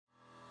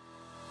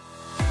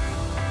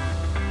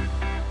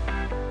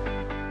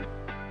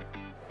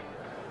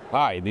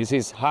Hi, this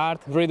is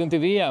Heart Rhythm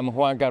TV. I'm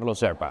Juan Carlos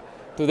Zerpa.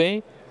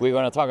 Today, we're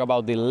going to talk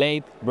about the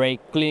late-break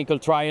clinical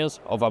trials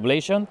of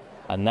ablation.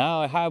 And now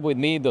I have with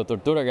me Dr.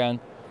 Turagam,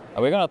 and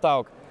we're going to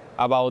talk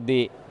about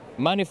the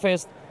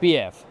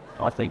MANIFEST-PF.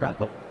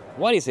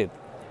 What is it?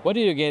 What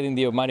did you get in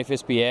the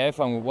MANIFEST-PF,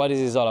 and what is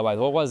this all about?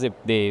 What was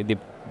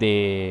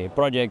the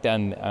project,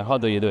 and how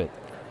do you do it?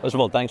 First of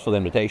all, thanks for the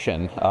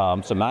invitation.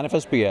 So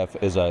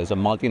MANIFEST-PF is a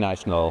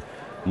multinational,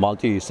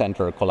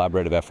 multi-center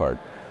collaborative effort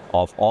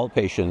of all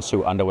patients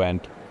who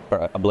underwent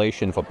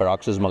ablation for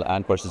paroxysmal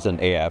and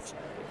persistent AF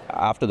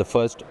after the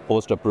first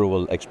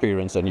post-approval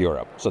experience in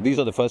Europe. So these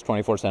are the first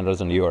 24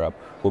 centers in Europe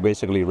who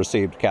basically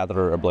received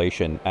catheter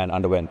ablation and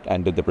underwent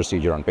and did the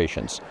procedure on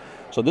patients.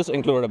 So this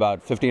included about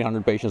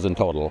 1,500 patients in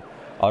total,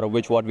 out of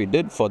which what we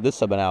did for this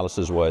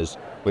sub-analysis was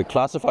we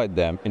classified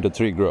them into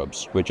 3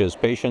 groups, which is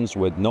patients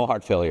with no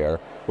heart failure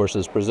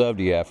versus preserved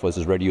EF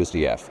versus reduced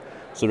EF.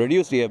 So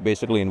reduced EF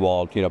basically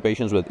involved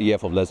patients with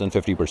EF of less than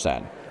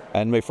 50%.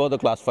 And we further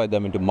classified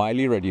them into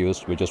mildly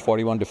reduced, which is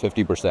 41 to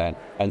 50%,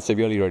 and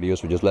severely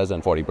reduced, which is less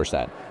than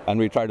 40%. And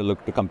we try to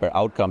look to compare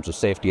outcomes of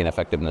safety and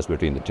effectiveness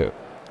between the two.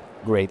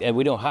 Great, and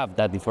we don't have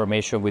that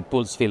information with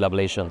pulse field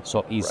ablation,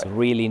 so it's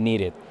really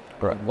needed.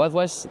 Correct. What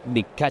was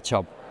the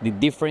catch-up, the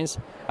difference,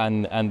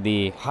 and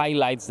the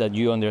highlights that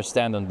you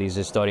understand on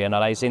this study,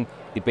 analyzing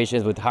the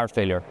patients with heart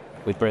failure,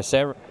 with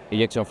preserved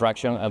ejection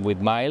fraction and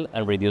with mild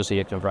and reduced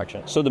ejection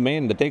fraction? So the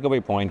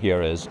takeaway point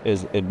here is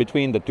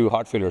between the 2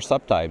 heart failure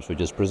subtypes,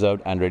 which is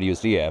preserved and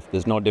reduced EF,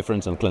 there's no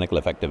difference in clinical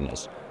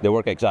effectiveness. They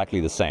work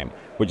exactly the same,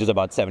 which is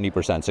about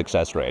 70%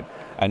 success rate.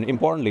 And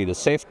importantly, the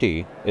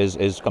safety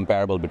is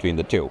comparable between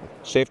the two.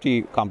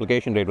 Safety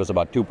complication rate was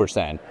about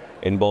 2%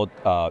 in both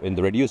in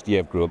the reduced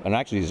EF group and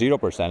actually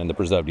 0% in the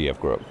preserved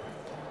EF group.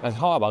 And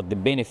how about the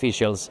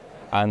beneficials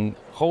and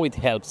how it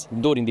helps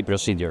during the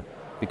procedure?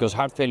 Because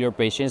heart failure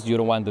patients, you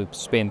don't want to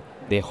spend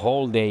the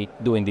whole day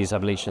doing this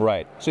ablation.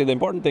 Right. So the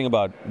important thing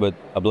with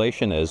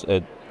ablation is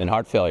in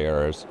heart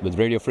failures, with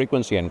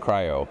radiofrequency and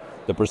cryo,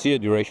 the procedure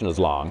duration is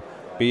long.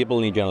 People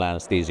need general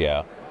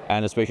anesthesia,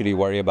 and especially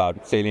worry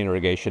about saline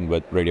irrigation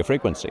with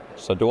radiofrequency.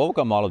 So to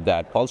overcome all of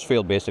that, pulse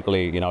field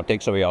basically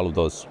takes away all of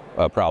those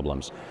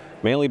problems.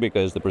 Mainly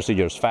because the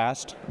procedure is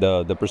fast.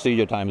 The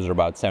procedure times are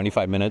about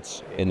 75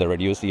 minutes in the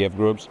reduced EF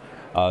groups.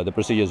 The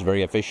procedure is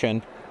very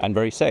efficient and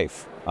very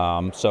safe.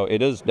 So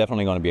it is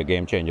definitely going to be a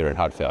game changer in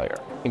heart failure.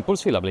 In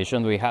pulse field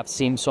ablation, we have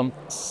seen some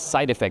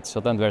side effects,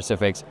 some adverse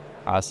effects,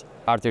 as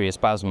artery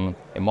spasm,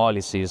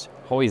 hemolysis.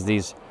 How is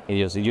this?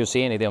 Did you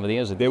see anything of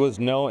these? There was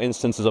no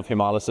instances of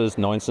hemolysis,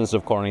 no instance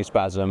of coronary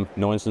spasm,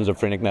 no instance of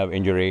phrenic nerve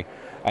injury,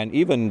 and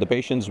even the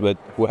patients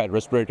who had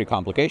respiratory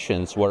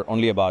complications were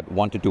only about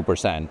 1 to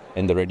 2%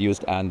 in the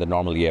reduced and the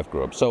normal EF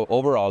group. So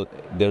overall,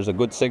 there's a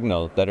good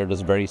signal that it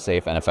is very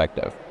safe and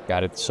effective.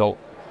 Got it. So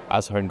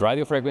as in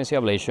radiofrequency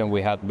ablation,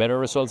 we had better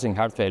results in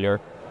heart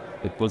failure.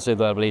 With pulse field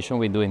ablation,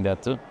 we're doing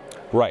that too.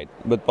 Right.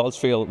 With pulse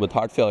field, with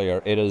heart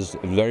failure, it is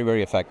very,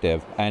 very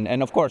effective.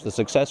 And of course, the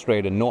success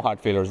rate in no heart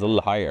failure is a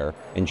little higher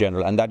in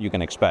general, and that you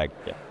can expect.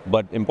 Yeah.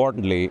 But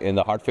importantly, in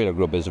the heart failure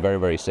group, is very,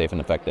 very safe and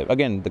effective.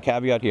 Again, the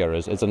caveat here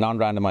is it's a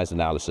non-randomized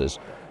analysis.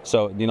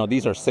 So,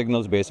 these are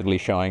signals basically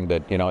showing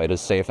that, it is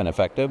safe and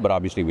effective, but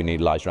obviously we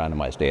need large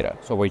randomized data.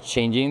 So we're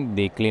changing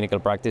the clinical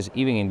practice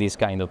even in these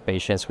kind of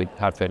patients with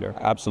heart failure?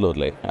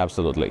 Absolutely.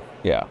 Absolutely.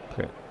 Yeah.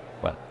 Okay.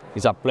 Well,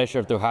 it's a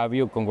pleasure to have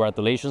you.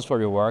 Congratulations for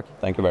your work.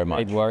 Thank you very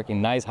much. Great work,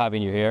 and nice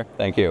having you here.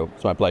 Thank you.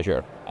 It's my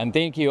pleasure. And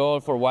thank you all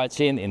for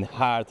watching in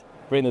Heart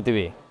Rhythm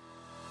TV.